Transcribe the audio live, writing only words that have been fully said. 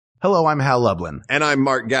Hello, I'm Hal Lublin. And I'm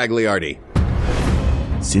Mark Gagliardi.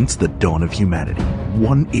 Since the dawn of humanity,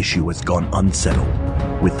 one issue has gone unsettled.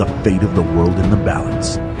 With the fate of the world in the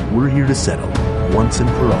balance, we're here to settle, once and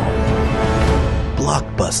for all,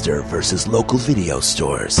 Blockbuster versus local video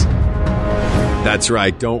stores. That's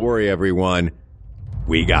right. Don't worry, everyone.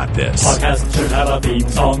 We got this. Podcast should have a theme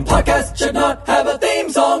song. Podcast should not have a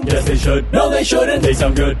theme song. Yes, they should. No, they shouldn't. They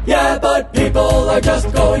sound good. Yeah, but people are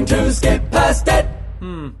just going to skip past it.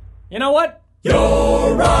 You know what?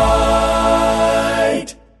 You're right.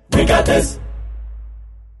 We got this.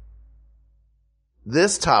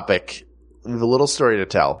 This topic, we have a little story to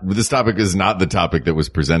tell. This topic is not the topic that was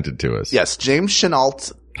presented to us. Yes, James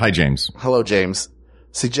Chenault. Hi, James. Hello, James.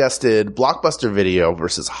 Suggested Blockbuster Video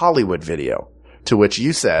versus Hollywood Video, to which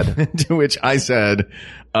you said... To which I said,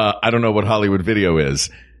 I don't know what Hollywood Video is.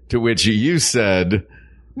 To which you said,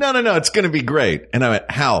 no, it's going to be great. And I went,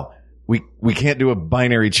 Hal, we can't do a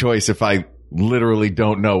binary choice if I literally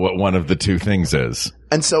don't know what one of the two things is.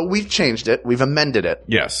 And so we've changed it. We've amended it.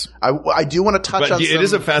 Yes. I do want to touch on it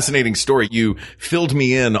is a fascinating story. You filled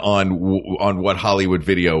me in on what Hollywood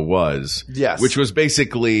Video was. Yes. Which was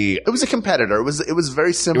basically... It was a competitor. It was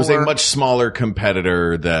very similar. It was a much smaller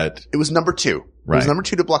competitor that... It was number 2. Right. It was number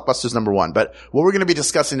 2 to Blockbuster's number 1. But what we're going to be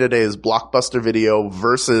discussing today is Blockbuster Video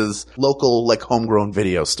versus local, like, homegrown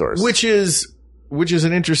video stores. Which is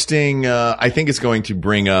an interesting, I think it's going to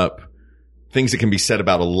bring up things that can be said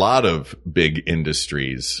about a lot of big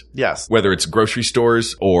industries. Yes. Whether it's grocery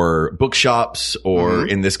stores or bookshops or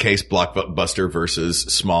in this case, Blockbuster versus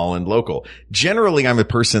small and local. Generally, I'm a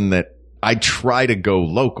person that I try to go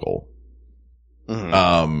local.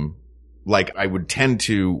 Like I would tend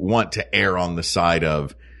to want to err on the side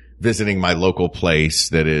of visiting my local place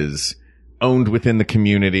that is owned within the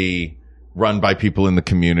community, run by people in the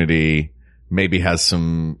community, maybe has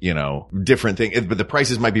some, different things, but the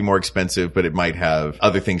prices might be more expensive, but it might have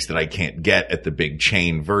other things that I can't get at the big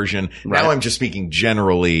chain version. Right. Now I'm just speaking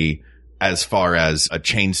generally as far as a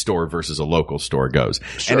chain store versus a local store goes.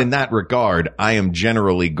 Sure. And in that regard, I am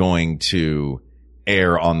generally going to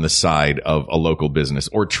err on the side of a local business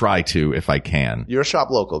or try to if I can. You're a shop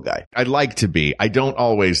local guy. I'd like to be. I don't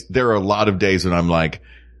always. There are a lot of days when I'm like,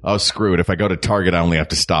 oh, screw it. If I go to Target, I only have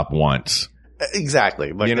to stop once.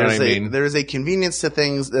 Exactly. Like, you know what I mean? There is a convenience to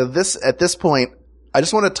things. At this point, I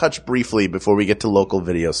just want to touch briefly before we get to local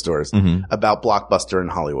video stores about Blockbuster in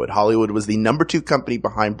Hollywood. Hollywood was the number 2 company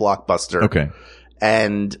behind Blockbuster. Okay.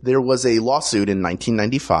 And there was a lawsuit in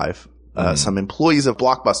 1995. Some employees of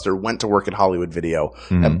Blockbuster went to work at Hollywood Video,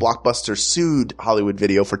 and Blockbuster sued Hollywood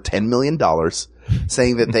Video for $10 million,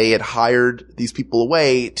 saying that they had hired these people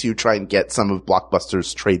away to try and get some of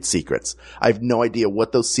Blockbuster's trade secrets. I have no idea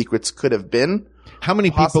what those secrets could have been. How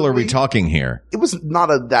many people are we talking here? It was not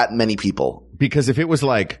that many people. Because if it was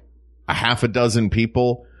like a half a dozen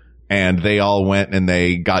people and they all went and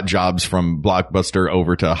they got jobs from Blockbuster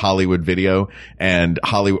over to Hollywood Video and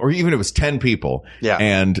Hollywood, or even if it was 10 people. Yeah.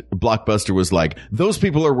 And Blockbuster was like, those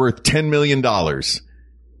people are worth $10 million.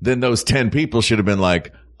 Then those 10 people should have been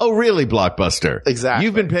like, oh, really, Blockbuster? Exactly.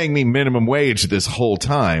 You've been paying me minimum wage this whole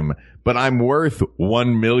time, but I'm worth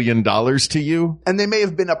 $1 million to you. And they may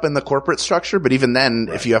have been up in the corporate structure, but even then,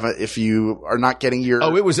 right. if you are not getting your...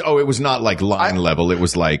 it was not like line level. It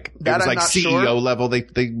was like CEO sure. level they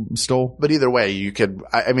stole. But either way, you could,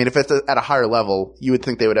 I mean, if it's at a higher level, you would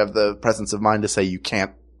think they would have the presence of mind to say you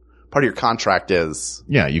can't. Part of your contract is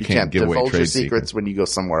you can't give away divulge trade your secrets when you go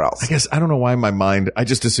somewhere else. I guess I don't know why in my mind I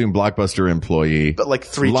just assume Blockbuster employee, but like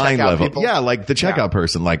 3 line checkout level, people? like the checkout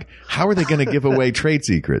person. Like, how are they going to give away trade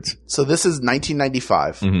secrets? So this is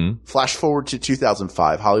 1995. Flash forward to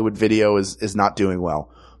 2005. Hollywood Video is not doing well.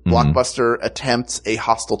 Blockbuster attempts a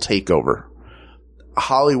hostile takeover.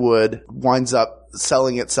 Hollywood winds up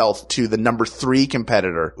selling itself to the number 3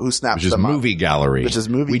 competitor who snaps them up. Movie Gallery. Which is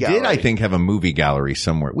Movie Gallery. We did, I think, have a Movie Gallery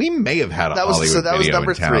somewhere. We may have had a Hollywood Video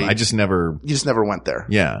number in town. 3. I just never... You just never went there.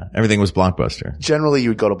 Yeah. Everything was Blockbuster. Generally, you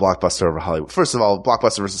would go to Blockbuster over Hollywood. First of all,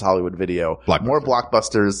 Blockbuster versus Hollywood Video. More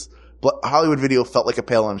Blockbusters. Hollywood Video felt like a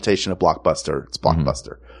pale imitation of Blockbuster. It's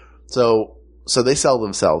Blockbuster. So they sell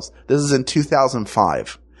themselves. This is in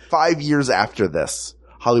 2005. 5 years after this,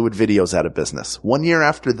 Hollywood Video's out of business. 1 year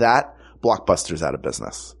after that, Blockbuster's out of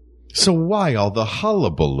business. So why all the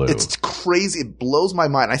hullabaloo? It's crazy. It blows my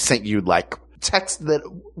mind. I sent you like texts that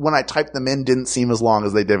when I typed them in didn't seem as long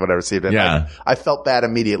as they did when I received it. Yeah. I felt bad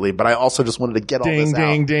immediately, but I also just wanted to get all this out.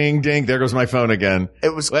 Ding, ding, ding. There goes my phone again.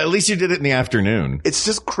 Well, at least you did it in the afternoon. It's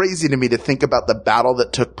just crazy to me to think about the battle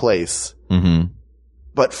that took place.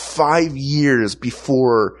 But 5 years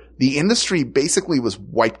before the industry basically was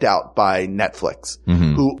wiped out by Netflix,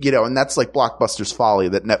 who, and that's like Blockbuster's folly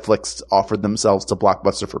that Netflix offered themselves to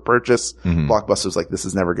Blockbuster for purchase. Blockbuster's like, this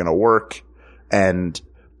is never going to work. And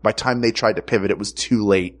by the time they tried to pivot, it was too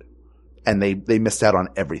late. And they missed out on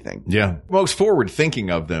everything. Yeah. Most forward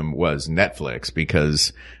thinking of them was Netflix,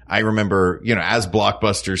 because I remember, as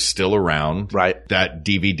Blockbuster's still around, right, that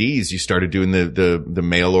DVDs, you started doing the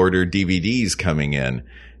mail order DVDs coming in.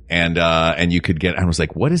 And you could get, I was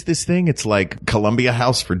like, what is this thing? It's like Columbia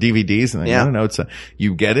House for DVDs. And I don't know.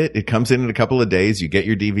 You get it. It comes in a couple of days. You get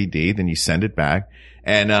your DVD, then you send it back.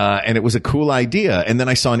 And it was a cool idea. And then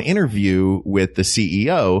I saw an interview with the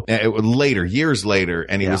CEO years later,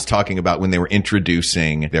 and he was talking about when they were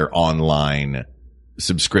introducing their online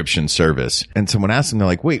subscription service. And someone asked him, they're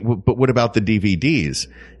like, wait, but what about the DVDs?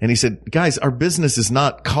 And he said, guys, our business is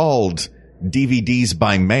not called DVDs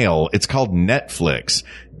by mail. It's called Netflix.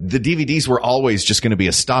 The DVDs were always just going to be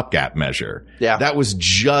a stopgap measure. Yeah. That was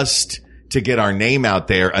just to get our name out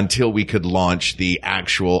there until we could launch the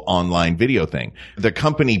actual online video thing. The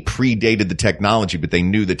company predated the technology, but they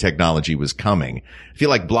knew the technology was coming. I feel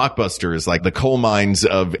like Blockbuster is like the coal mines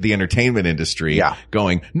of the entertainment industry,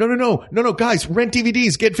 going, no, guys, rent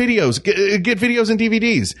DVDs, get videos, get videos and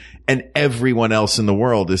DVDs. And everyone else in the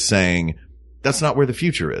world is saying, that's not where the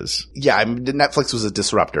future is. Yeah, Netflix was a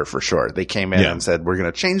disruptor for sure. They came in and said, we're going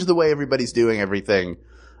to change the way everybody's doing everything.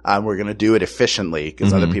 We're going to do it efficiently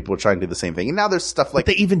because other people are trying to do the same thing. And now there's stuff like...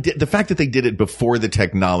 But they even did, the fact that they did it before the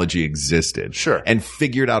technology existed. Sure. And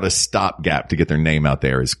figured out a stopgap to get their name out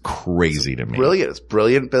there is crazy to me. Brilliant. It's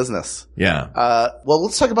brilliant business. Yeah. Well,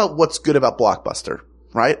 let's talk about what's good about Blockbuster,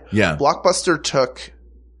 right? Yeah. Blockbuster took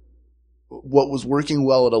what was working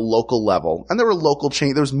well at a local level. And there were local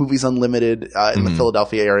chains. There was Movies Unlimited in the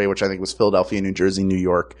Philadelphia area, which I think was Philadelphia, New Jersey, New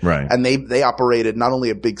York. Right. And they operated not only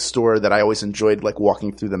a big store that I always enjoyed like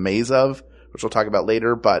walking through the maze of, which we'll talk about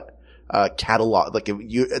later, but catalog. Like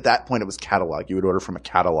at that point it was catalog. You would order from a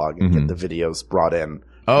catalog and get the videos brought in.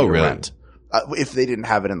 Oh, really? Rent. If they didn't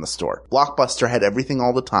have it in the store. Blockbuster had everything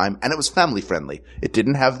all the time, and it was family friendly. It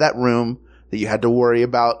didn't have that room that you had to worry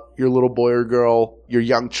about your little boy or girl, your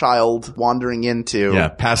young child wandering into. Yeah,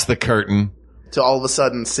 past the curtain. To all of a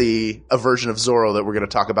sudden see a version of Zorro that we're going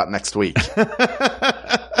to talk about next week.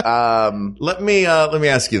 Let me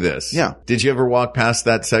ask you this. Yeah. Did you ever walk past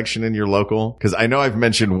that section in your local? Because I know I've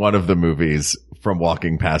mentioned one of the movies from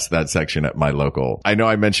walking past that section at my local. I know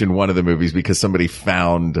I mentioned one of the movies because somebody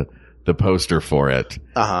found the poster for it.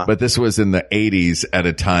 But this was in the 80s at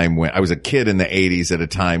a time when I was a kid in the 80s at a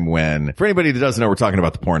time when, for anybody that doesn't know, we're talking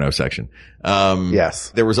about the porno section. Yes.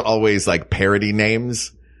 There was always like parody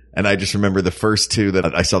names. And I just remember the first two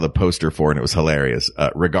that I saw the poster for, and it was hilarious.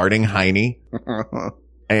 Regarding Heine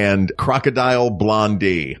and Crocodile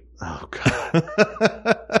Blondie. Oh, God.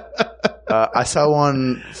 I saw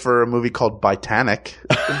one for a movie called Titanic.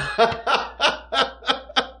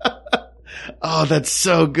 Oh, that's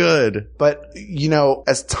so good. But,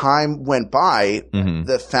 as time went by,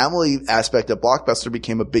 the family aspect of Blockbuster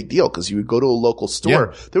became a big deal because you would go to a local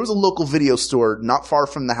store. Yeah. There was a local video store not far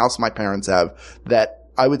from the house my parents have that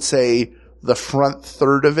I would say the front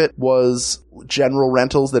third of it was general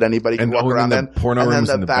rentals that anybody could walk around in. Porno and rooms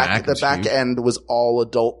then the back end was all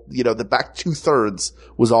adult, the back 2/3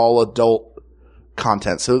 was all adult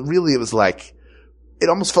content. So really it was like, it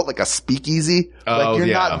almost felt like a speakeasy. Like you're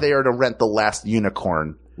not there to rent the last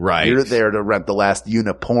unicorn. Right. You're there to rent the last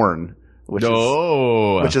uniporn, which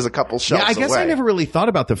is a couple shelves away. I guess I never really thought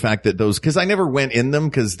about the fact that cause I never went in them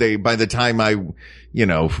because by the time I,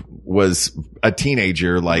 was a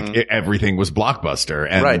teenager, everything was Blockbuster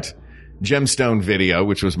and Gemstone Video,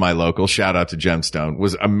 which was my local, shout out to Gemstone,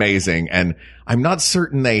 was amazing. And I'm not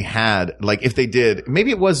certain they had, if they did, maybe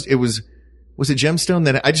it was it Gemstone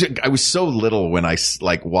that I was so little when I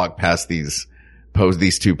walked past these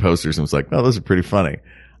two posters and was like, oh, those are pretty funny.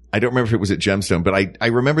 I don't remember if it was at Gemstone, but I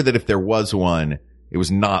remember that if there was one, it was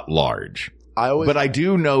not large. But I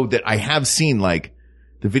do know that I have seen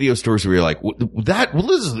the video stores where you're like,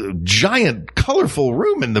 this is a giant colorful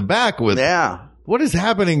room in the back with, what is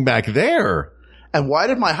happening back there? And why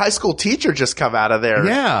did my high school teacher just come out of there?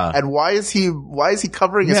 Yeah. And why is he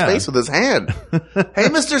covering his face with his hand? Hey,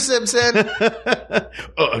 Mr. Simpson.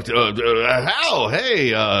 Hal, hey,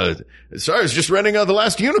 sorry, I was just renting out The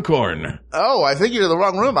Last Unicorn. Oh, I think you're in the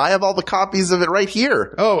wrong room. I have all the copies of it right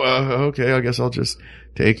here. Oh, okay. I guess I'll just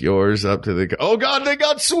take yours up to the, oh God, they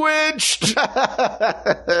got switched.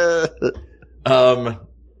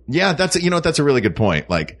 Yeah, that's a really good point.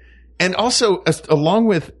 And also, along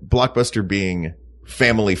with Blockbuster being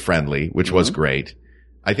family friendly, which was great,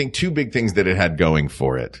 I think two big things that it had going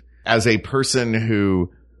for it. As a person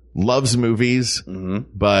who loves movies,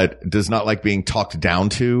 but does not like being talked down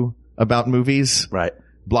to about movies. Right.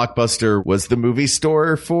 Blockbuster was the movie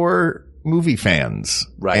store for movie fans.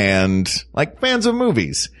 Right. And like fans of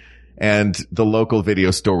movies. And the local video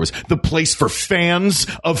store was the place for fans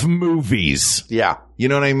of movies. Yeah. You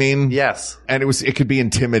know what I mean? Yes. And it could be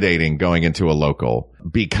intimidating going into a local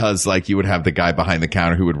because like you would have the guy behind the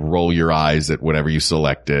counter who would roll your eyes at whatever you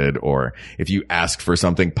selected. Or if you asked for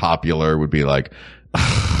something popular would be like,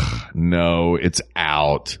 no, it's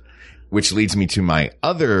out. Which leads me to my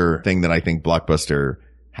other thing that I think Blockbuster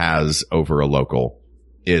has over a local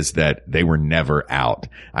is that they were never out.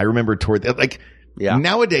 I remember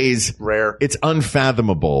nowadays, rare. It's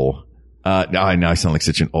unfathomable. Now I sound like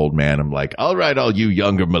such an old man. I'm like, all right, all you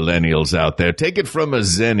younger millennials out there, take it from a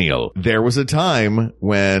zennial. There was a time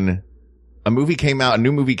when a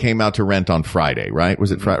new movie came out to rent on Friday, right?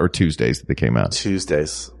 Was it Friday or Tuesdays that they came out?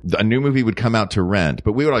 Tuesdays. A new movie would come out to rent,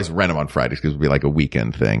 but we would always rent them on Fridays because it would be like a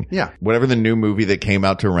weekend thing. Yeah. Whatever the new movie that came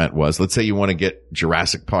out to rent was, let's say you want to get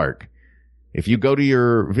Jurassic Park. If you go to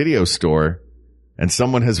your video store and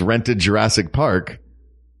someone has rented Jurassic Park,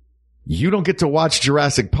 you don't get to watch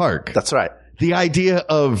Jurassic Park. That's right. The idea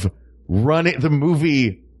of the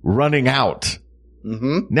movie running out.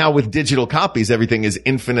 Mm-hmm. Now with digital copies, everything is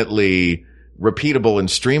infinitely repeatable and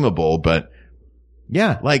streamable, but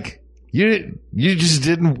yeah, like you just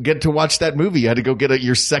didn't get to watch that movie. You had to go get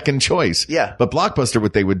your second choice. Yeah. But Blockbuster,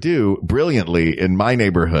 what they would do brilliantly in my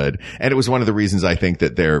neighborhood, and it was one of the reasons I think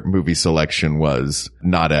that their movie selection was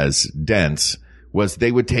not as dense, was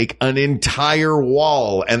they would take an entire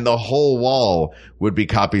wall and the whole wall would be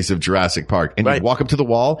copies of Jurassic Park. And you'd walk up to the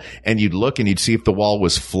wall and you'd look and you'd see if the wall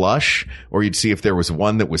was flush or you'd see if there was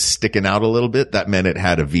one that was sticking out a little bit. That meant it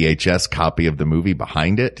had a VHS copy of the movie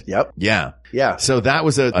behind it. Yep. Yeah. Yeah. So that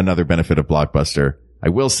was another benefit of Blockbuster. I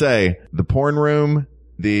will say the porn room,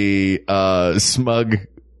 the smug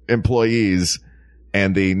employees,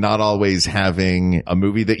 and the not always having a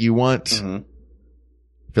movie that you want. Mm-hmm.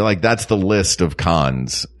 I feel like that's the list of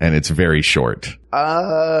cons, and it's very short.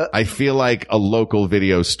 I feel like a local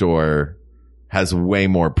video store has way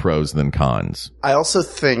more pros than cons. I also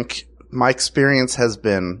think my experience has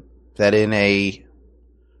been that a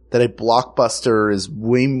Blockbuster is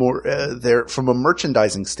way more there from a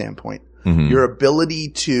merchandising standpoint. Mm-hmm. Your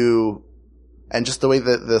ability to, and just the way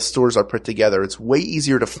that the stores are put together, it's way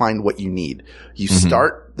easier to find what you need. You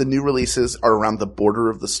start, the new releases are around the border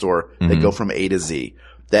of the store. They go from A to Z.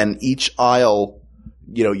 Then each aisle,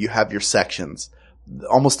 you have your sections.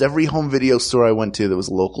 Almost every home video store I went to that was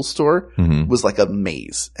a local store was like a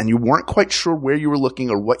maze. And you weren't quite sure where you were looking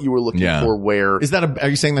or what you were looking for where. Are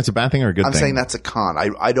you saying that's a bad thing or a good thing? I'm saying that's a con. I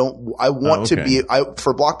want to be,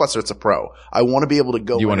 for Blockbuster, it's a pro. I want to be able to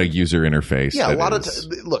go. You want a user interface. Yeah,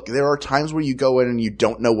 look, there are times where you go in and you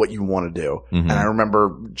don't know what you want to do. And I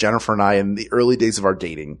remember Jennifer and I in the early days of our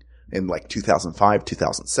dating, in like 2005,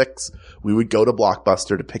 2006, we would go to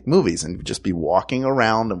Blockbuster to pick movies and we'd just be walking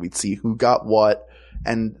around and we'd see who got what.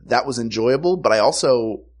 And that was enjoyable, but I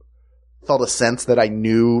also felt a sense that I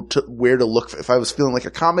knew where to look. If I was feeling like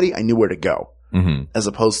a comedy, I knew where to go, as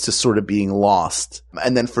opposed to sort of being lost.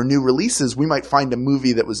 And then for new releases, we might find a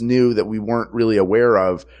movie that was new that we weren't really aware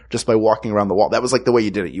of just by walking around the wall. That was like the way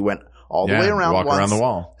you did it. You went all the way around walk once, around the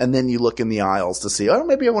wall. And then you look in the aisles to see,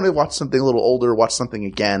 maybe I want to watch something a little older, watch something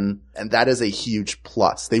again. And that is a huge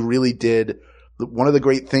plus. They really did. One of the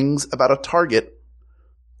great things about a Target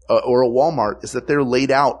or a Walmart is that they're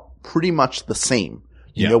laid out pretty much the same.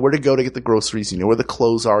 You know where to go to get the groceries. You know where the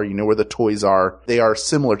clothes are. You know where the toys are. They are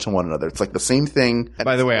similar to one another. It's like the same thing.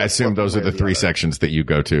 By the way, I assume those are the three sections that you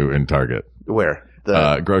go to in Target. Where?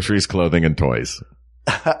 Groceries, clothing, and toys.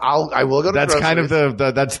 I will go to That's groceries. kind of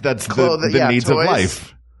the needs toys. of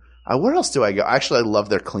life. Where else do I go? Actually, I love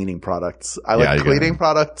their cleaning products. I like cleaning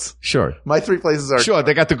products. Sure. My three places are. Sure,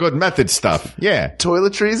 they got the good method stuff. Yeah.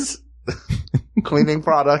 Toiletries, cleaning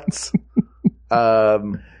products,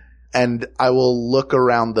 and I will look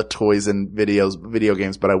around the toys and video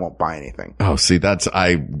games, but I won't buy anything. Oh, see,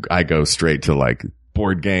 I go straight to like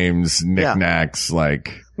board games, knickknacks,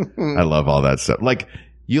 like I love all that stuff. Like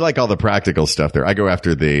you like all the practical stuff there. I go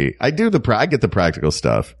after I get the practical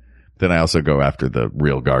stuff. Then I also go after the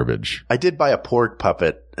real garbage. I did buy a porg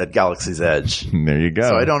puppet at Galaxy's Edge. There you go.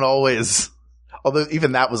 So I don't always, although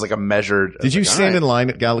even that was like a measured. Did you stand in line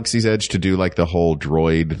at Galaxy's Edge to do like the whole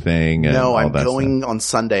droid thing? And no, all I'm that going stuff? on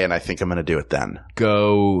Sunday and I think I'm going to do it then.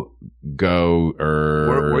 Go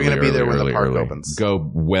We're going to be there when the park opens. Go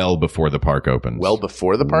well before the park opens. Well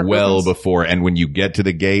before the park opens? Well before. And when you get to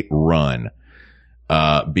the gate, run.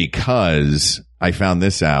 Because I found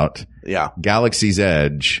this out. Yeah. Galaxy's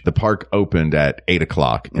Edge, the park opened at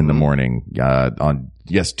 8:00 in the morning.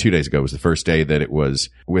 2 days ago was the first day that it was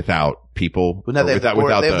without people. Well, no, they have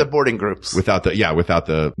the boarding groups. Without the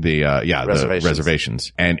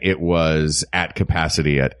reservations. And it was at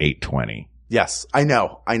capacity at 8:20. Yes, I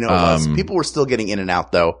know it was. People were still getting in and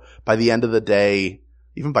out though. By the end of the day,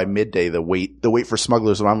 even by midday, the wait for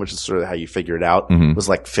Smuggler's Run, which is sort of how you figure it out, was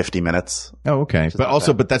like 50 minutes. Oh, okay.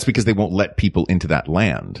 But that's because they won't let people into that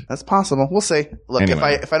land. That's possible. We'll see. Look,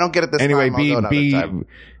 anyway. if I don't get it this time, I'll go another time.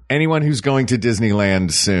 Anyone who's going to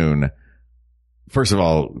Disneyland soon, first of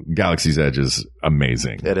all, Galaxy's Edge is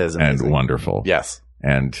amazing. It is amazing. And wonderful. Yes.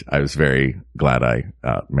 And I was very glad I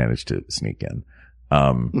managed to sneak in.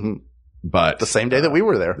 But the same day that we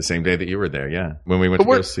were there. The same day that you were there, yeah. When we went to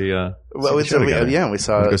go see we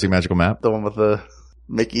saw go see Magical Map. The one with the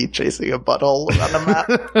Mickey chasing a butthole on the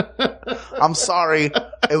map. I'm sorry.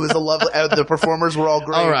 It was a lovely, the performers were all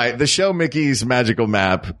great. All right. The show Mickey's Magical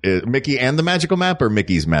Map is Mickey and the Magical Map or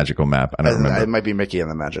Mickey's Magical Map? I don't remember. It might be Mickey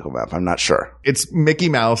and the Magical Map. I'm not sure. It's Mickey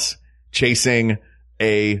Mouse chasing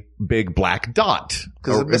a big black dot.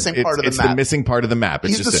 Because the missing part of the map. It's the missing part of the map.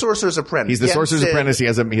 He's the Sorcerer's Apprentice. He's the Sorcerer's Apprentice. He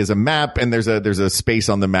has a map, and there's a space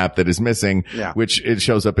on the map that is missing, which it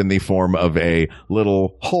shows up in the form of a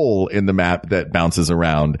little hole in the map that bounces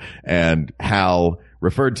around. And Hal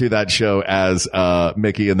referred to that show as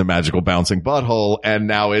Mickey and the Magical Bouncing Butthole, and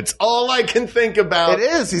now it's all I can think about.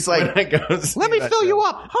 It is. He's like, let me fill you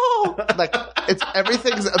up. Oh, like it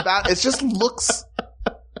just looks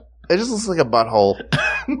like a butthole.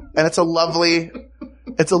 And it's a lovely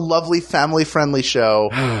family-friendly show.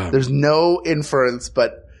 There's no inference,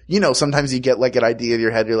 but sometimes you get like an idea in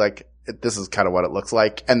your head. You're like, this is kind of what it looks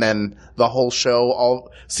like. And then the whole show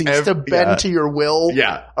all seems to bend to your will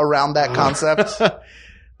around that concept.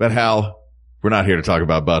 But Hal, we're not here to talk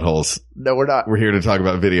about buttholes. No, we're not. We're here to talk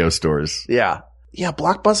about video stores. Yeah. Yeah.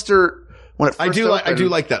 Blockbuster. When it first opened, I do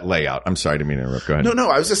like that layout. I'm sorry to interrupt. Go ahead. No.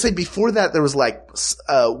 I was just saying before that there was like,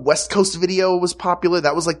 West Coast Video was popular.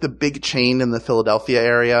 That was like the big chain in the Philadelphia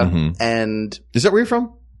area. Mm-hmm. And is that where you're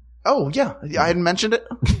from? Oh yeah. I hadn't mentioned it.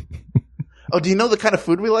 Oh, do you know the kind of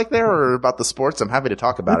food we like there or about the sports? I'm happy to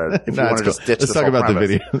talk about it. If you want to just ditch Let's talk about the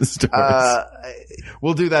video stores.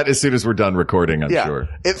 We'll do that as soon as we're done recording, I'm sure.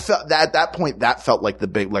 It felt at that point, that felt like the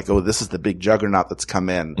big, like, oh, this is the big juggernaut that's come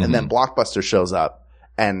in. Mm-hmm. And then Blockbuster shows up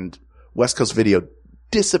and West Coast Video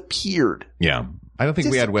disappeared. Yeah. I don't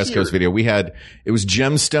think we had West Coast Video. It was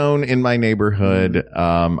Gemstone in my neighborhood.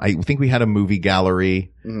 I think we had a movie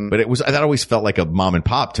gallery, but that always felt like a mom and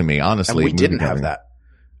pop to me, honestly. And we didn't have that.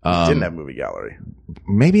 Didn't have movie gallery.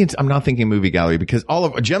 Maybe I'm not thinking movie gallery because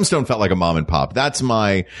Gemstone felt like a mom and pop.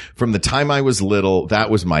 From the time I was little, that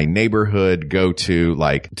was my neighborhood go to,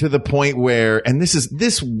 like, to the point where, and this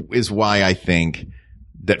is why I think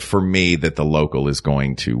that for me that the local is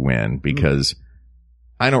going to win because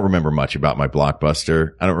I don't remember much about my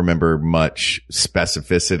Blockbuster. I don't remember much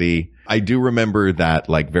specificity. I do remember that,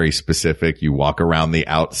 like, very specific. You walk around the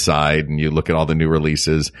outside and you look at all the new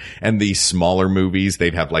releases and the smaller movies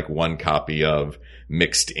they'd have like one copy of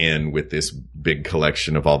mixed in with this big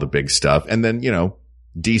collection of all the big stuff. And then,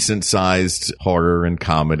 decent sized horror and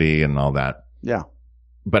comedy and all that. Yeah.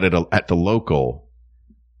 But at the local,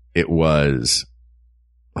 it was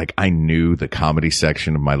like I knew the comedy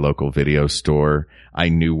section of my local video store. I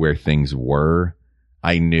knew where things were.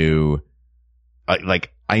 I knew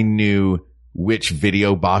which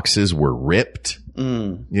video boxes were ripped.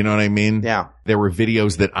 You know what I mean? Yeah. There were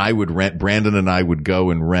videos that I would rent. Brandon and I would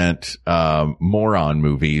go and rent moron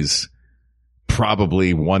movies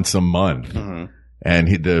probably once a month. Mm-hmm.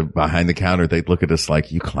 And behind the counter, they'd look at us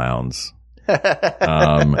like, you clowns.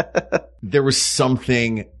 There was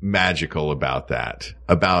something magical about that.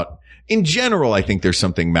 In general, I think there's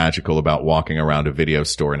something magical about walking around a video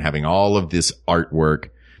store and having all of this artwork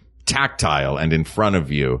tactile and in front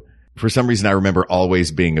of you. For some reason, I remember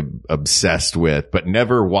always being obsessed with, but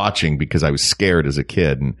never watching because I was scared as a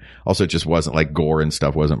kid. And also it just wasn't like gore and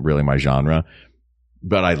stuff wasn't really my genre.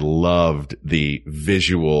 But I loved the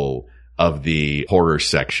visual of the horror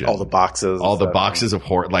section. All the boxes. All the boxes of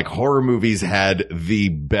horror. Like horror movies had the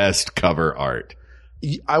best cover art.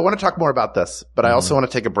 I want to talk more about this, but I also want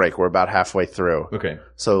to take a break. We're about halfway through. Okay.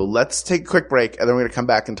 So let's take a quick break and then we're going to come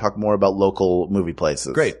back and talk more about local movie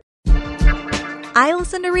places. Great. I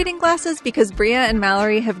listen to Reading Glasses because Bria and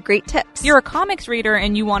Mallory have great tips. You're a comics reader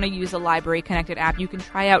and you want to use a library-connected app. You can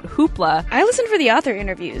try out Hoopla. I listen for the author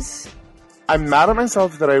interviews. I'm mad at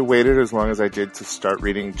myself that I waited as long as I did to start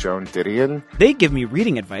reading Joan Didion. They give me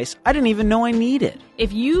reading advice I didn't even know I needed.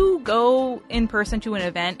 If you go in person to an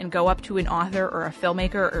event and go up to an author or a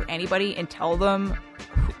filmmaker or anybody and tell them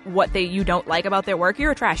what you don't like about their work,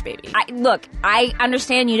 you're a trash baby. Look, I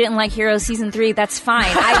understand you didn't like Heroes Season 3. That's fine.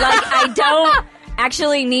 I don't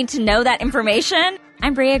actually need to know that information.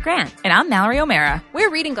 I'm Bria Grant. And I'm Mallory O'Mara.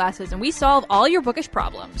 We're Reading Glasses, and we solve all your bookish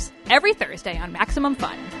problems. Every Thursday on Maximum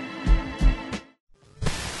Fun.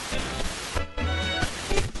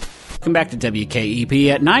 Welcome back to WKEP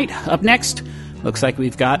at Night. Up next, looks like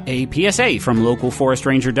we've got a PSA from local forest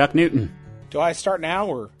ranger Duck Newton. Do I start now,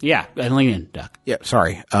 or? Yeah, lean in, Duck. Yeah,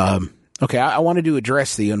 sorry. Okay, I wanted to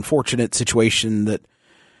address the unfortunate situation that...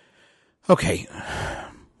 Okay,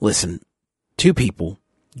 listen, two people,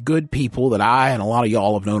 good people that I and a lot of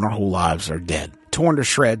y'all have known our whole lives are dead. Torn to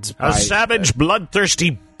shreds by... A savage,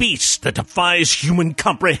 bloodthirsty beast that defies human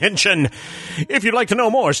comprehension. If you'd like to know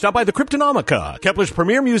more, stop by the Cryptonomica, Kepler's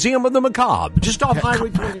premier museum of the macabre, just off Highway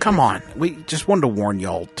 20. Come on. We just wanted to warn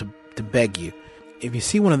y'all, to beg you. If you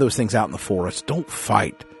see one of those things out in the forest, don't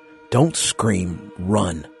fight. Don't scream.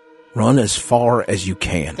 Run. Run as far as you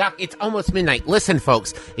can. Doc, it's almost midnight. Listen,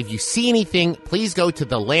 folks, if you see anything, please go to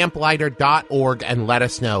thelamplighter.org and let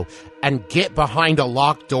us know. And get behind a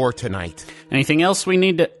locked door tonight. Anything else we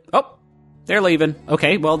need to... Oh, they're leaving.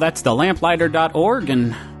 Okay, well, that's thelamplighter.org,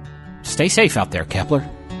 and stay safe out there, Kepler.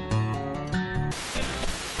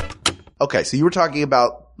 Okay, so you were talking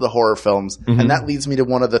about the horror films, and that leads me to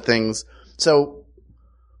one of the things. So,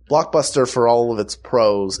 Blockbuster, for all of its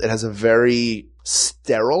pros, it has a very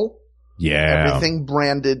sterile... Yeah. Everything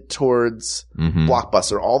branded towards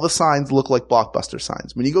Blockbuster. All the signs look like Blockbuster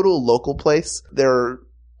signs. When you go to a local place, there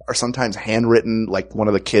are sometimes handwritten, like one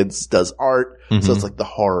of the kids does art. So it's like the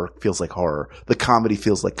horror feels like horror. The comedy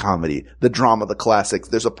feels like comedy. The drama, the classics.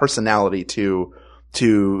 There's a personality to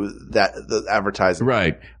that, the advertising.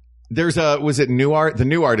 Right. There's was it New Art? The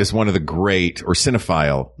New Art is one of the great, or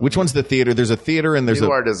Cinephile. Which one's the theater? There's a theater and there's New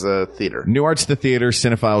Art is a theater. New Art's the theater.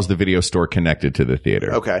 Cinephile's the video store connected to the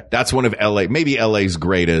theater. Okay. That's one of maybe LA's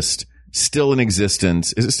greatest. Still in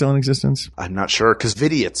existence. Is it still in existence? I'm not sure, because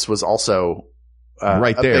Vidiots was also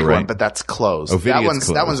right a there, big right? one, but that's closed. Oh,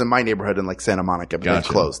 Vidiots that one's in my neighborhood in like Santa Monica, but they've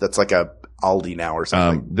closed. That's like a Aldi now or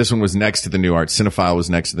something. This one was next to the New Art. Cinephile was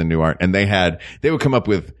next to the New Art, and they would come up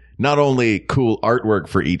with not only cool artwork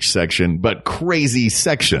for each section, but crazy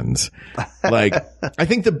sections. Like, I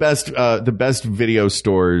think the best video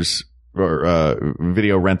stores or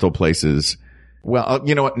video rental places. Well,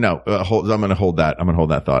 you know what? No, I'm going to hold that. I'm going to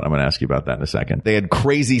hold that thought. I'm going to ask you about that in a second. They had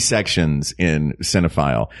crazy sections in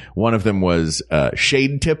Cinephile. One of them was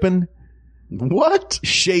shade tipping. What?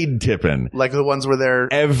 Shade tipping. Like the ones where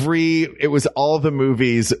it was all the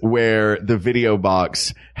movies where the video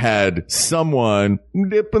box had someone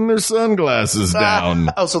dipping their sunglasses down.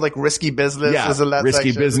 Oh, so like Risky Business was in that Risky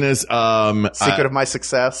section? Business. Secret of My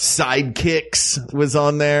Success. Sidekicks was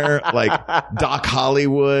on there. Like Doc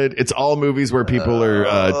Hollywood. It's all movies where people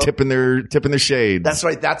are tipping their shades. That's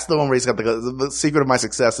right. That's the one where he's got the Secret of My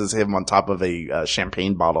Success is him on top of a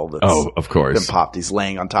champagne bottle that's of course been popped. He's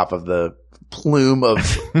laying on top of the plume of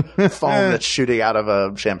foam that's shooting out of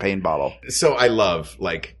a champagne bottle. So I love,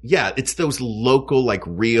 it's those local,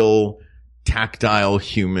 real tactile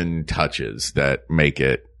human touches that make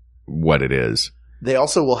it what it is. They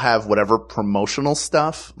also will have whatever promotional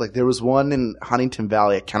stuff. Like there was one in Huntington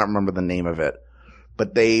Valley. I cannot remember the name of it,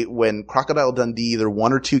 but when Crocodile Dundee, either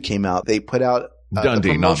 1 or 2 came out, they put out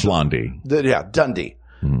Dundee, not Blondie. Dundee.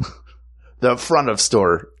 The front of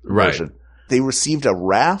store version. Right. They received a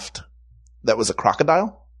raft that was a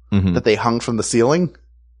crocodile that they hung from the ceiling.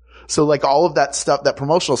 So all of that stuff, that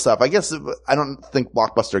promotional stuff, I guess, I don't think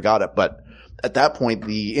Blockbuster got it, but at that point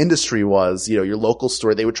the industry was, your local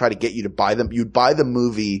store, they would try to get you to buy them. You'd buy the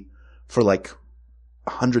movie for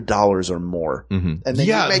 $100 or more. And then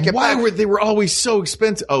you'd make it back. They were always so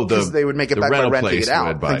expensive? Oh, because they would make it back by renting it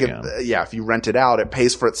out. If you rent it out, it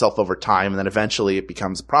pays for itself over time, and then eventually it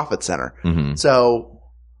becomes a profit center. So,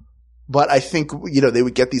 but I think, they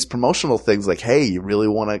would get these promotional things like, hey, you really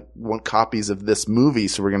want copies of this movie,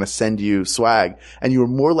 so we're going to send you swag. And you were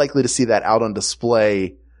more likely to see that out on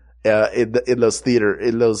display in those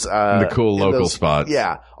the cool local spots.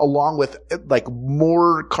 Yeah. Along with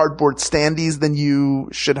more cardboard standees than you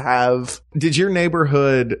should have. Did your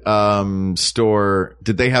neighborhood store,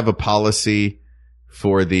 did they have a policy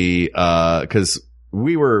for the 'cause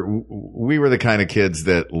we were the kind of kids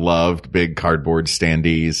that loved big cardboard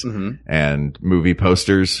standees and movie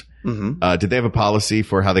posters. Did they have a policy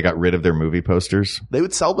for how they got rid of their movie posters? They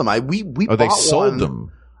would sell them. We they sold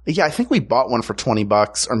them. Yeah, I think we bought one for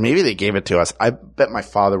 $20, or maybe they gave it to us. I bet my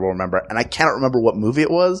father will remember, and I cannot remember what movie it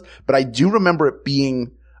was, but I do remember it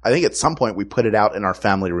being, I think at some point we put it out in our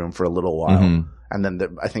family room for a little while. And then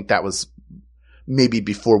I think that was maybe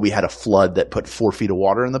before we had a flood that put 4 feet of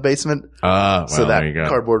water in the basement. So that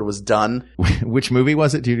cardboard was done. Which movie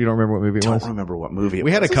was it? You don't remember what movie it was? Don't remember what movie it was.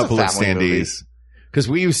 We had a couple of standees. Because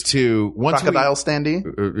we used to Crocodile Standee?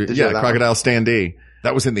 Crocodile Standee.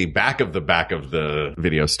 That was in the back of the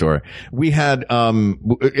video store. We had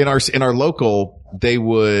in our local,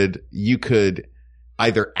 you could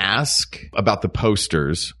either ask about the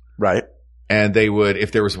posters. Right. And they would,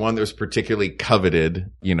 if there was one that was particularly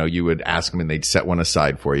coveted, you would ask them and they'd set one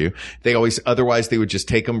aside for you. Otherwise they would just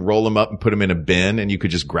take them, roll them up and put them in a bin and you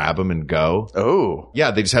could just grab them and go. Oh.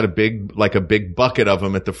 Yeah. They just had a big bucket of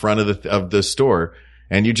them at the front of the store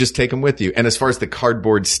and you just take them with you. And as far as the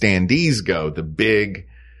cardboard standees go, the big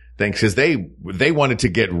things, cause they wanted to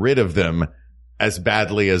get rid of them as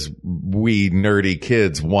badly as we nerdy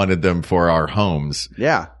kids wanted them for our homes.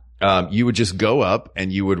 Yeah. You would just go up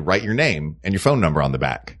and you would write your name and your phone number on the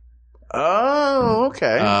back. Oh,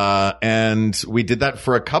 okay. And we did that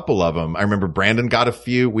for a couple of them. I remember Brandon got a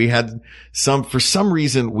few. We had for some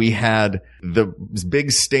reason, we had the big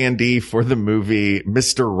standee for the movie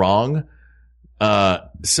Mr. Wrong.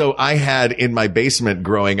 So I had in my basement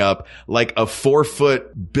growing up, like a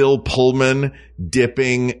 4-foot Bill Pullman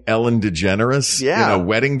dipping Ellen DeGeneres in a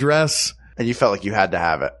wedding dress. And you felt like you had to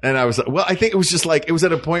have it. And I was like, well, I think it was just like, it was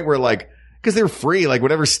at a point where like, cause they were free, like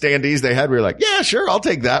whatever standees they had, we were like, yeah, sure, I'll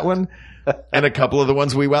take that one. And a couple of the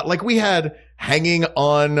ones we had hanging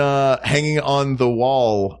on the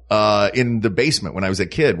wall, in the basement when I was a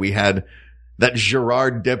kid. We had that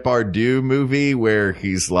Gerard Depardieu movie where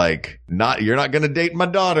he's like, you're not going to date my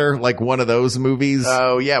daughter. Like one of those movies.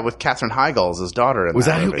 Oh yeah. With Katherine Heigl as his daughter. Was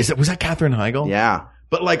that Katherine Heigl? Yeah.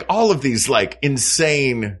 But like all of these like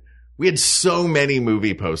insane, we had so many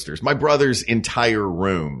movie posters. My brother's entire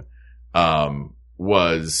room, entire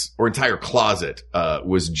closet,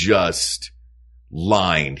 was just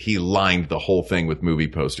lined. He lined the whole thing with movie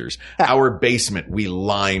posters. Our basement, we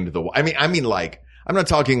lined I mean, like, I'm not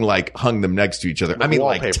talking like hung them next to each other. I mean,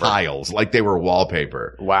 wallpaper. Like tiles, like they were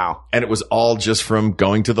wallpaper. Wow. And it was all just from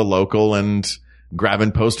going to the local and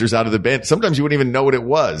grabbing posters out of the bin. Sometimes you wouldn't even know what it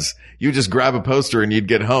was. You just grab a poster and you'd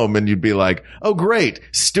get home and you'd be like, oh, great.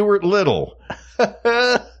 Stuart Little.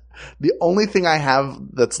 The only thing I have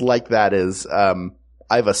that's like that is, I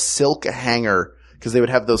have a silk hanger because they would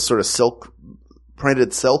have those sort of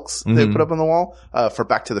printed silks they would put up on the wall, for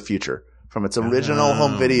Back to the Future from its original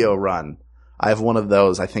home video run. I have one of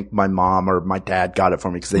those. I think my mom or my dad got it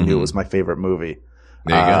for me because they knew it was my favorite movie.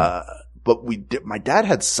 There you go. But my dad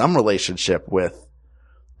had some relationship with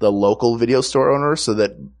the local video store owner so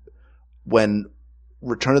that when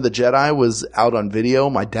Return of the Jedi was out on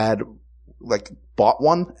video, my dad like bought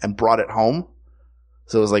one and brought it home.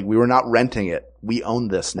 So it was like, we were not renting it. We own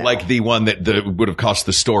this now. Like the one that would have cost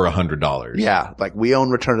the store $100. Yeah. Like we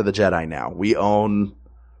own Return of the Jedi now. Is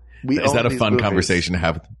that a fun conversation to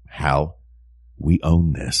have? Hal, we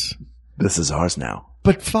own this. This is ours now.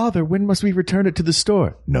 But father, when must we return it to the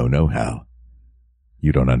store? No, Hal.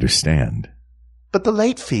 You don't understand. But the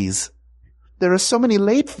late fees. There are so many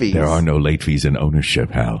late fees. There are no late fees in ownership,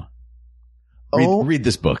 Hal. Read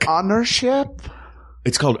this book. Ownership?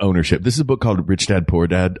 It's called Ownership. This is a book called Rich Dad, Poor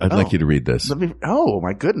Dad. I'd like you to read this. Oh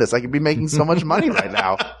my goodness. I could be making so much money right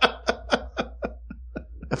now.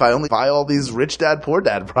 If I only buy all these Rich Dad, Poor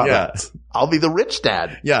Dad products, I'll be the rich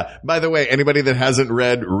dad. Yeah. By the way, anybody that hasn't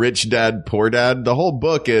read Rich Dad, Poor Dad, the whole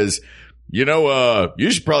book is, you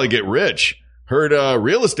should probably get rich. Heard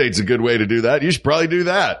real estate's a good way to do that. You should probably do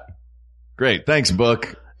that. Great. Thanks,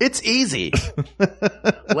 book. It's easy.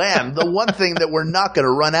 Lamb, the one thing that we're not going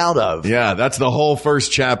to run out of. Yeah, that's the whole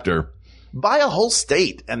first chapter. Buy a whole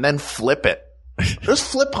state and then flip it.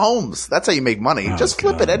 Just flip homes. That's how you make money. Just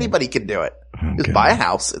flip it. Anybody can do it. Just buy a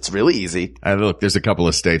house. It's really easy. Look, there's a couple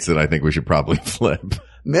of states that I think we should probably flip.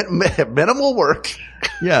 Minimal work.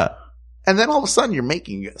 Yeah. And then all of a sudden you're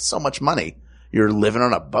making so much money. You're living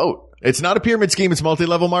on a boat. It's not a pyramid scheme. It's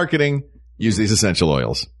multi-level marketing. Use these essential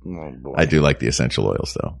oils. Oh, boy. I do like the essential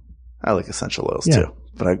oils, though. I like essential oils, too.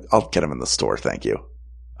 But I'll get them in the store. Thank you.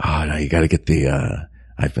 Oh, no, you got to get the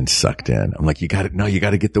I've been sucked in. I'm like, you got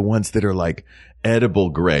to get the ones that are like edible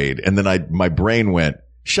grade. And then my brain went,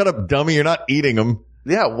 shut up, dummy. You're not eating them.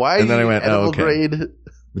 Yeah. Why? And then I went, edible grade?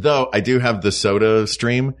 Though I do have the Soda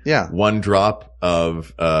Stream. Yeah. 1 drop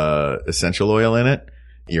of essential oil in it.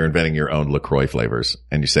 You're inventing your own LaCroix flavors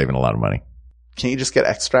and you're saving a lot of money. Can't you just get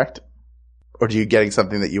extract? Or do you getting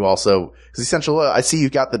something that you also, because essential oil, I see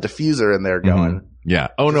you've got the diffuser in there going. Mm-hmm. Yeah.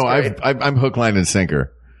 Oh no, I'm hook, line, and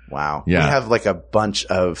sinker. Wow. Yeah. We have like a bunch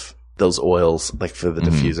of those oils, like for the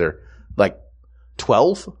diffuser, like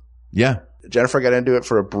 12. Yeah. Jennifer got into it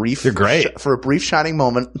for a brief, they're great. For a brief shining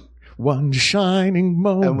moment. One shining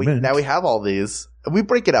moment. And now we have all these. We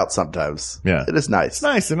break it out sometimes. Yeah. It is nice. It's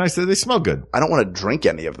nice. They're nice. They smell good. I don't want to drink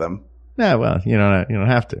any of them. Yeah, well, you don't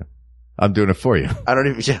have to. I'm doing it for you. I don't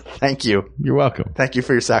even, thank you. You're welcome. Thank you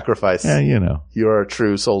for your sacrifice. Yeah, you know. You're a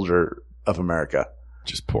true soldier of America.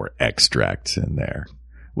 Just pour extracts in there.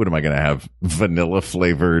 What am I going to have? Vanilla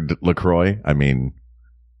flavored LaCroix? I mean,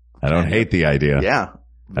 I don't hate the idea. Yeah.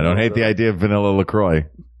 I don't hate the idea of vanilla LaCroix.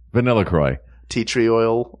 Vanilla Croix. Tea tree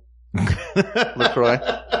oil LaCroix.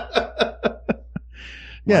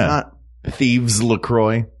 Yeah. Not? Thieves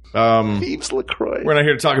LaCroix. Thieves LaCroix. We're not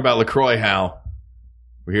here to talk about LaCroix, Hal.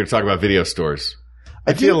 We're here to talk about video stores.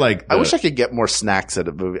 I feel like I wish I could get more snacks at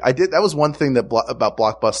a movie. That was one thing about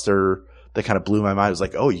Blockbuster that kind of blew my mind. It was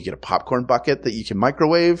like, oh, you get a popcorn bucket that you can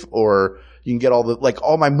microwave, or you can get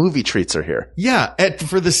all my movie treats are here. Yeah,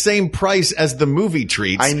 for the same price as the movie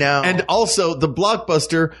treats. I know. And also, the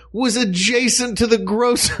Blockbuster was adjacent to the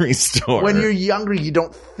grocery store. When you're younger, you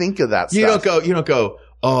don't think of that stuff. You don't go,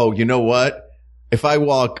 oh, you know what? If I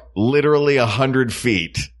walk literally 100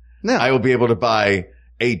 feet, I will be able to buy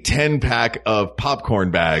a 10-pack of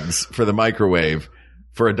popcorn bags for the microwave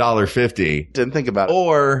for $1.50. Didn't think about it.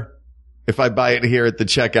 Or if I buy it here at the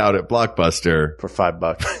checkout at Blockbuster for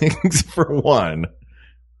 $5 for one.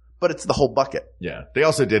 But it's the whole bucket. Yeah. They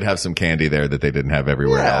also did have some candy there that they didn't have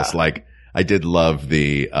everywhere else. Like I did love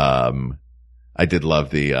the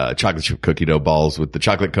chocolate chip cookie dough balls with the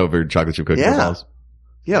chocolate covered chocolate chip cookie dough balls.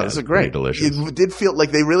 Yeah, those are great. Delicious. It did feel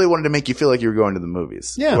like they really wanted to make you feel like you were going to the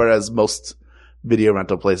movies. Yeah. Whereas most video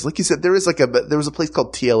rental places, like you said, there was a place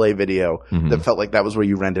called TLA Video that felt like that was where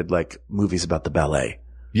you rented like movies about the ballet.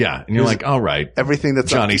 Yeah. And you're like, all right. Everything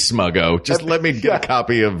that's Johnny Smuggo. Just let me get a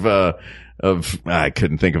copy of I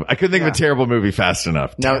couldn't think of a terrible movie fast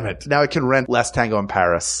enough. Damn it. Now I can rent Last Tango in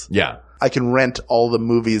Paris. Yeah. I can rent all the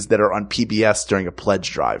movies that are on PBS during a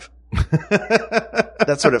pledge drive.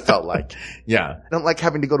 That's what it felt like. Yeah. I don't like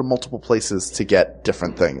having to go to multiple places to get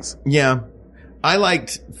different things. Yeah. I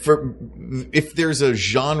liked if there's a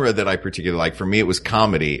genre that I particularly like, for me, it was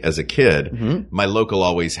comedy as a kid. Mm-hmm. My local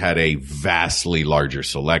always had a vastly larger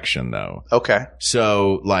selection though. Okay.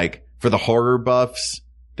 So like for the horror buffs,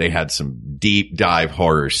 they had some deep dive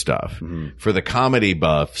horror stuff. Mm-hmm. For the comedy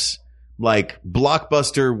buffs, like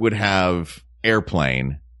Blockbuster would have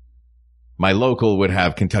Airplane. My local would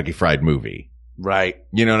have Kentucky Fried Movie. Right.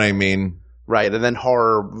 You know what I mean? Right. And then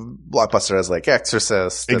horror Blockbuster has like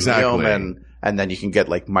Exorcist and The Omen. And then you can get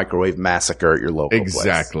like Microwave Massacre at your local place.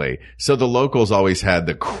 Exactly. So the locals always had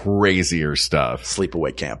the crazier stuff.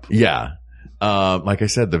 Sleepaway Camp. Yeah. Like I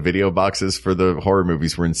said, the video boxes for the horror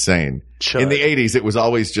movies were insane. In the 80s, it was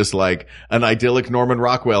always just like an idyllic Norman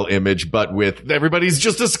Rockwell image, but with everybody's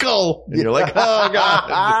just a skull. And you're like, oh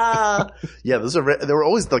God. Yeah, there were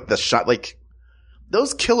always like the shot, like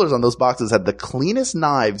those killers on those boxes had the cleanest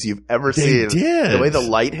knives you've ever seen. They did. The way the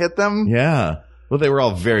light hit them. Yeah. Well, they were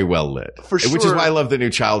all very well lit. For sure. Which is why I love the new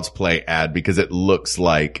Child's Play ad, because it looks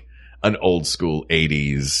like an old school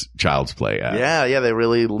 80s Child's Play ad. Yeah, they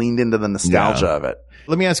really leaned into the nostalgia of it.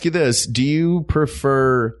 Let me ask you this. Do you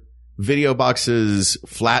prefer video boxes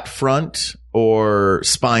flat front or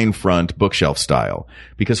spine front bookshelf style?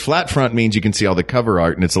 Because flat front means you can see all the cover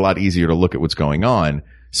art and it's a lot easier to look at what's going on.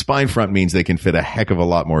 Spine front means they can fit a heck of a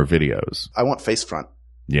lot more videos. I want face front.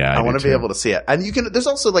 Yeah, I want to be able to see it. And there's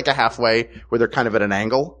also like a halfway where they're kind of at an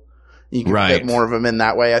angle. You can fit more of them in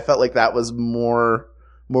that way. I felt like that was more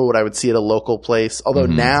what I would see at a local place. Although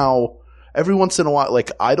now, every once in a while,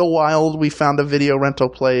 like Idlewild, we found a video rental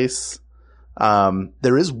place.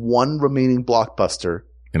 There is one remaining Blockbuster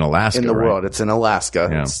in Alaska, in the world. It's in Alaska.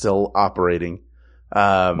 Yeah. It's still operating.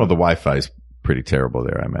 Well, the Wi-Fi's pretty terrible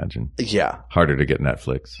there, I imagine. Yeah. Harder to get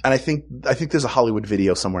Netflix. And I think there's a Hollywood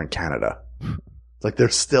Video somewhere in Canada. Like they're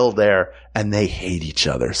still there and they hate each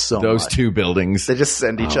other so much. Those two buildings. They just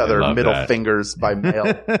send each other middle fingers by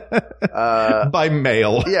mail. By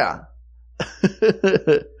mail. Yeah.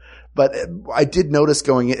 But I did notice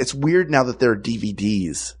it's weird now that there are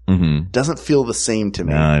DVDs. Mm-hmm. Doesn't feel the same to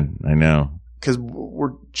me. I know. Because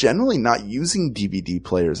we're generally not using DVD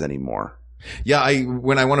players anymore. Yeah,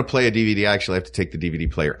 when I want to play a DVD, I actually have to take the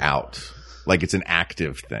DVD player out. Like it's an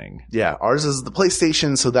active thing. Yeah, ours is the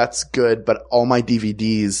PlayStation, so that's good. But all my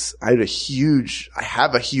DVDs, I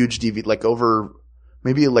have a huge DVD, like over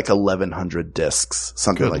maybe like 1,100 discs,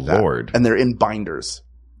 something like that. Lord. And they're in binders.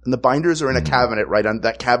 And the binders are in a cabinet right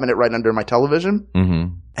under my television.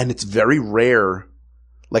 Mm-hmm. And it's very rare.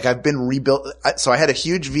 Like I've been rebuilt. So I had a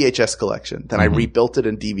huge VHS collection. Then I rebuilt it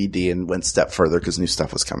in DVD and went a step further because new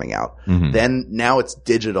stuff was coming out. Then now it's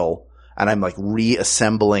digital. And I'm like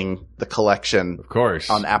reassembling the collection, of course,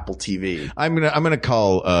 on Apple TV. I'm gonna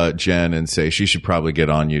call Jen and say she should probably get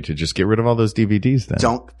on you to just get rid of all those DVDs. Then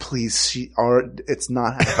don't, please. It's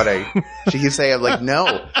not happening. She keeps saying, I'm like,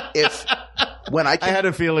 no. I had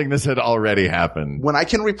a feeling this had already happened. When I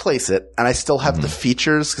can replace it, and I still have the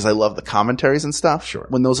features because I love the commentaries and stuff. Sure.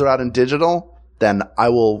 When those are out in digital, then I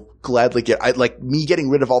will gladly me getting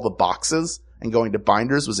rid of all the boxes and going to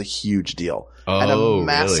binders was a huge deal. And a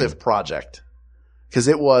massive project. Because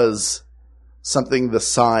it was something the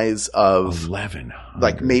size of 11,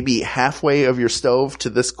 like maybe halfway of your stove to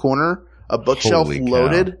this corner, a bookshelf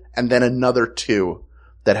loaded, and then another 2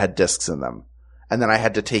 that had discs in them. And then I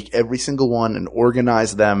had to take every single one and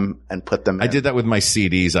organize them and put them in. I did that with my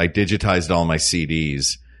CDs. I digitized all my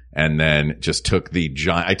CDs and then just took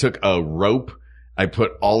I took a rope. I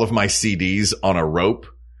put all of my CDs on a rope,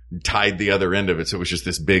 tied the other end of it. So it was just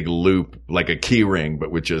this big loop, like a key ring,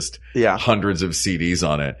 but with just hundreds of CDs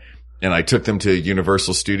on it. And I took them to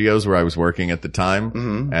Universal Studios where I was working at the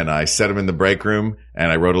time. And I set them in the break room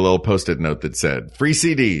and I wrote a little Post-it note that said free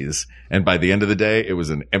CDs. And by the end of the day, it was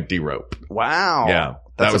an empty rope. Wow. Yeah.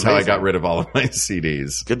 That was amazing. How I got rid of all of my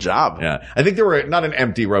CDs. Good job. Yeah. I think there were not an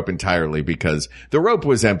empty rope entirely because the rope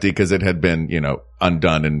was empty because it had been,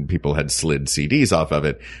 undone and people had slid CDs off of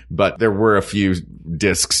it. But there were a few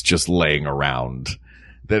discs just laying around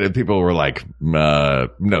that people were like, no,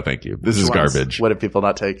 thank you. This is garbage. What did people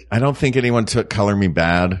not take? I don't think anyone took Color Me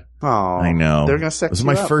Bad. Oh, I know. They're going to sex you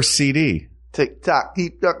up. It was my first CD. Tick tock,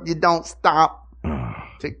 keep up, you don't stop.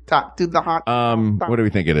 Tick tock to the hot. What do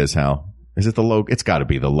we think it is, Hal? Is it the local? It's got to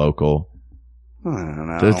be the local. I don't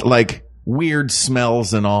know. There's like weird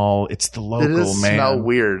smells and all. It's the local, it does man. Smell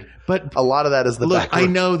weird, but a lot of that is the look. I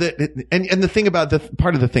know that, and the thing about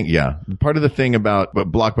part of the thing about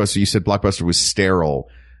Blockbuster. You said Blockbuster was sterile.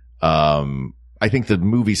 I think the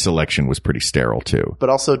movie selection was pretty sterile too, but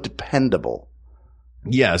also dependable.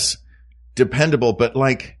 Yes, dependable, but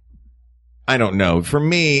like I don't know. For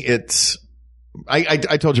me, it's. I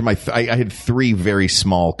told you I had 3 very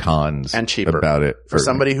small cons and cheaper about it. For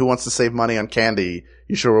somebody who wants to save money on candy,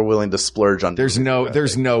 you sure were willing to splurge on. There's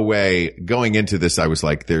no way going into this. I was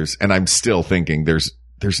like, and I'm still thinking there's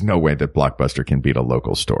no way that Blockbuster can beat a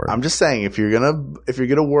local store. I'm just saying if you're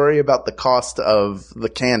gonna worry about the cost of the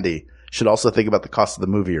candy, you should also think about the cost of the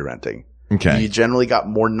movie you're renting. Okay. You generally got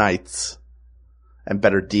more nights and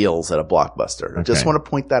better deals at a Blockbuster. I just want to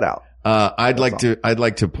point that out. I'd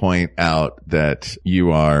like to point out that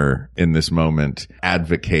you are in this moment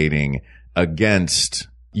advocating against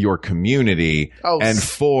your community and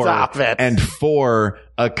for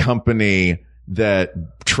a company that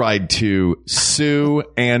tried to sue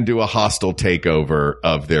and do a hostile takeover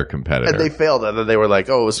of their competitor. And they failed. And then they were like,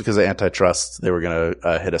 oh, it was because of antitrust. They were going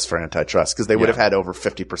to hit us for antitrust because they would have had over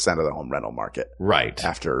 50% of the home rental market. Right.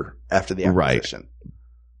 After the acquisition.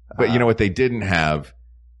 Right. But you know what they didn't have?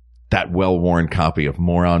 That well-worn copy of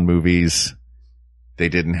Moron Movies. They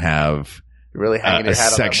didn't have really hanging your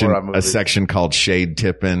hat on that Moron Movies. A section called Shade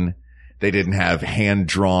Tippin'. They didn't have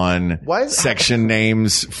hand-drawn section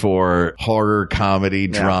names for horror, comedy,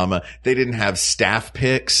 drama. They didn't have staff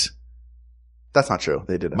picks. That's not true.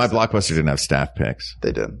 They did. My Blockbuster didn't have staff picks.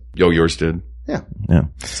 They did. Yours did? Yeah. Yeah.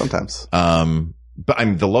 Sometimes. But I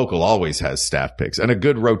mean, the local always has staff picks and a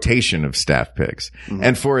good rotation of staff picks. Mm-hmm.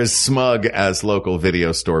 And for as smug as local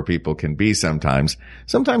video store people can be sometimes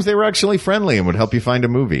they were actually friendly and would help you find a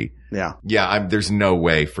movie. Yeah. Yeah. There's no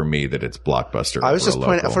way for me that it's Blockbuster. I was just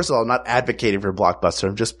pointing out, first of all, I'm not advocating for Blockbuster.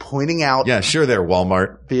 I'm just pointing out. Yeah, sure there,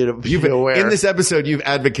 Walmart. Be aware. In this episode, you've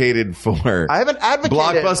advocated for. I haven't advocated.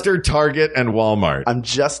 Blockbuster, Target, and Walmart. I'm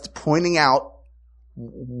just pointing out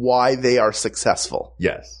why they are successful.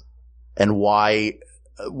 Yes. And why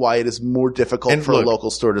it is more difficult for a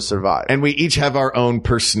local store to survive. And we each have our own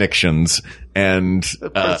persnictions and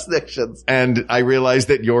I realize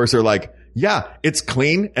that yours are like, yeah, it's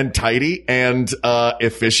clean and tidy and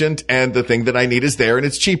efficient and the thing that I need is there and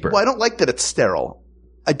it's cheaper. Well, I don't like that it's sterile.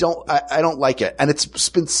 I don't like it. And it's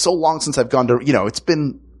been so long since I've gone to, it's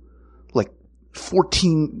been like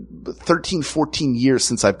 13, 14 years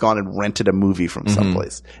since I've gone and rented a movie from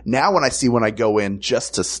someplace. Now when I go in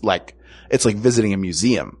just to like, it's like visiting a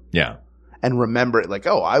museum. Yeah. And remember it like,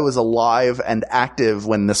 oh, I was alive and active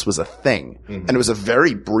when this was a thing. Mm-hmm. And it was a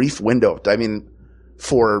very brief window. I mean,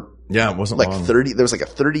 it wasn't like long. There was like a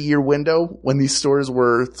 30-year window when these stores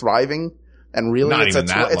were thriving. And really, Not it's even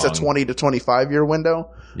that a long. 20 to 25 year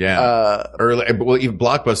window. Yeah. Even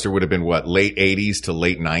Blockbuster would have been what, late 80s to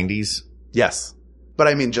late 90s? Yes. But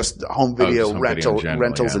I mean, just home video just home video in general,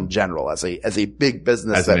 rentals yeah. in general as a big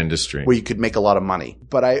business, As an industry. where you could make a lot of money.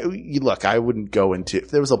 But I wouldn't go into, if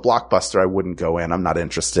there was a Blockbuster, I wouldn't go in. I'm not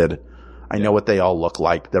interested. I know what they all look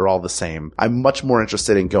like. They're all the same. I'm much more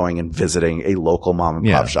interested in going and visiting a local mom and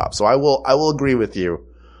pop shop. So I will agree with you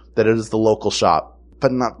that it is the local shop,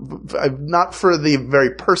 but not for the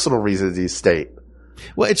very personal reasons you state.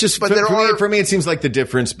 Well, it's just, for me, it seems like the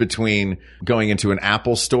difference between going into an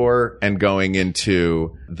Apple store and going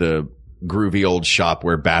into the groovy old shop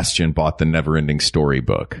where Bastian bought the Never-Ending Story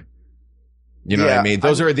book. You know what I mean?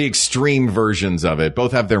 Those are the extreme versions of it.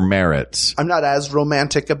 Both have their merits. I'm not as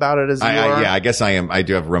romantic about it as you are. Yeah, I guess I am. I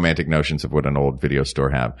do have romantic notions of what an old video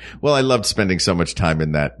store have. Well, I loved spending so much time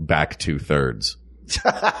in that back 2/3.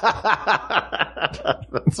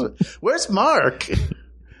 Where's Mark?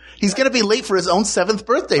 He's going to be late for his own 7th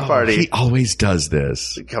birthday party. He always does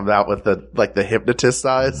this. He comes out with the hypnotist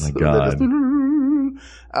eyes. Oh my God.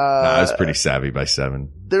 I was pretty savvy by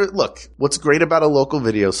 7. Look, what's great about a local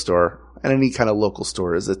video store and any kind of local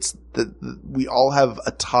store is we all have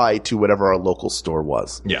a tie to whatever our local store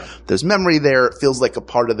was. Yeah. There's memory there. It feels like a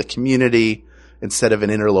part of the community instead of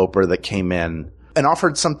an interloper that came in and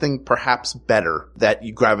offered something perhaps better that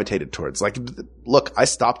you gravitated towards. Like, look, I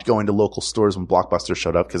stopped going to local stores when Blockbuster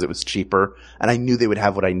showed up because it was cheaper and I knew they would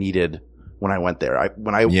have what I needed when I went there.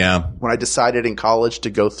 When I decided in college to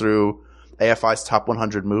go through AFI's top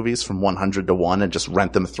 100 movies from 100 to 1 and just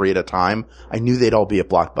rent them 3 at a time, I knew they'd all be at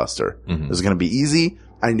Blockbuster. Mm-hmm. It was going to be easy.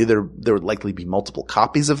 I knew there would likely be multiple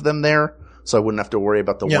copies of them there, so I wouldn't have to worry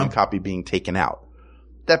about the one copy being taken out.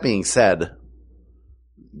 That being said,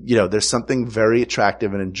 there's something very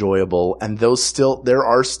attractive and enjoyable, and there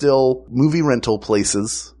are still movie rental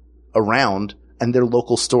places around, and they're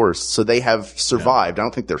local stores, so they have survived. I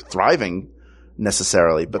don't think they're thriving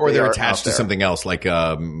necessarily, but they're attached to something else, like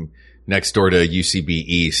next door to UCB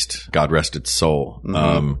East, God rest its soul,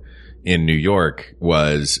 in New York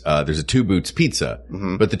was there's a Two Boots Pizza,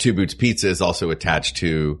 but the Two Boots Pizza is also attached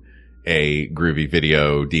to a groovy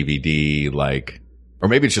video DVD, or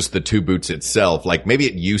maybe it's just the Two Boots itself. Like maybe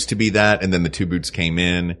it used to be that, and then the Two Boots came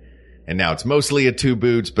in, and now it's mostly a Two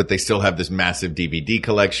Boots, but they still have this massive DVD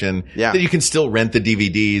collection that you can still rent the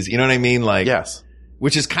DVDs. You know what I mean? Yes.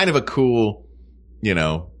 Which is kind of a cool,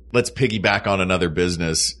 let's piggyback on another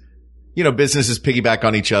business. Businesses piggyback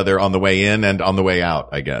on each other on the way in and on the way out,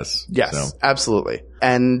 I guess. Yes, absolutely.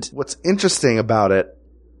 And what's interesting about it,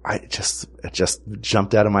 it just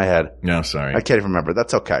jumped out of my head. No, sorry. I can't even remember.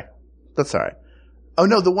 That's okay. That's all right. Oh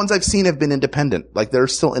no, the ones I've seen have been independent. Like there are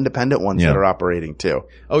still independent ones that are operating too.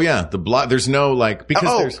 Oh yeah, there's no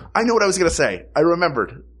because I know what I was going to say. I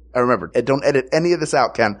remembered. Don't edit any of this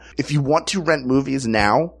out, Ken. If you want to rent movies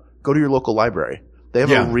now, go to your local library. They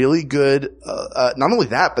have a really good, not only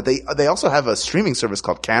that, but they also have a streaming service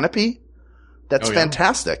called Canopy. That's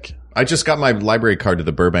fantastic. I just got my library card to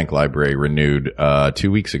the Burbank Library renewed 2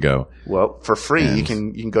 weeks ago. Well, for free, you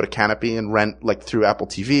can go to Canopy and rent through Apple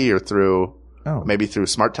TV or through maybe through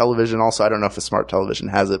smart television. Also, I don't know if a smart television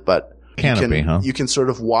has it, but Canopy, you can sort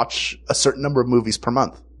of watch a certain number of movies per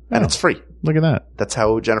month, and it's free. Look at that. That's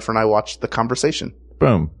how Jennifer and I watched The Conversation.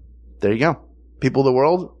 Boom. There you go. People of the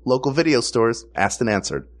world, local video stores, asked and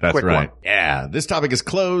answered. That's Quick right. one. Yeah. This topic is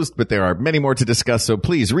closed, but there are many more to discuss. So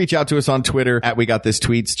please reach out to us on Twitter at We Got This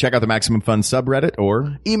Tweets. Check out the Maximum Fun subreddit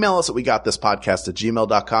or email us at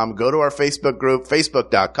wegotThisPodcast@gmail.com. Go to our Facebook group,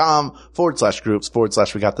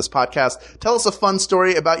 facebook.com/groups/WeGotThisPodcast. Tell us a fun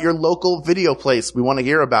story about your local video place. We want to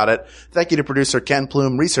hear about it. Thank you to producer Ken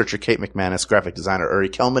Plume, researcher Kate McManus, graphic designer Uri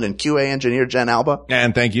Kelman, and QA engineer Jen Alba.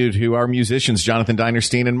 And thank you to our musicians, Jonathan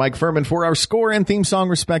Dinerstein and Mike Furman, for our score and theme song,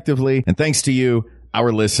 respectively. And thanks to you,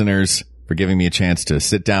 our listeners, for giving me a chance to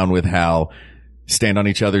sit down with Hal, stand on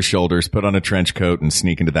each other's shoulders, put on a trench coat, and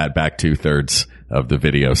sneak into that back 2/3 of the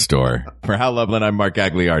video store. For Hal Lublin, I'm Mark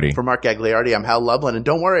Gagliardi. For Mark Gagliardi, I'm Hal Lublin. And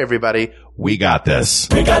don't worry, everybody. We got this.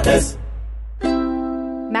 We got this.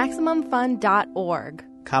 MaximumFun.org.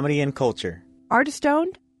 Comedy and culture. Artist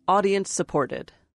owned. Audience supported.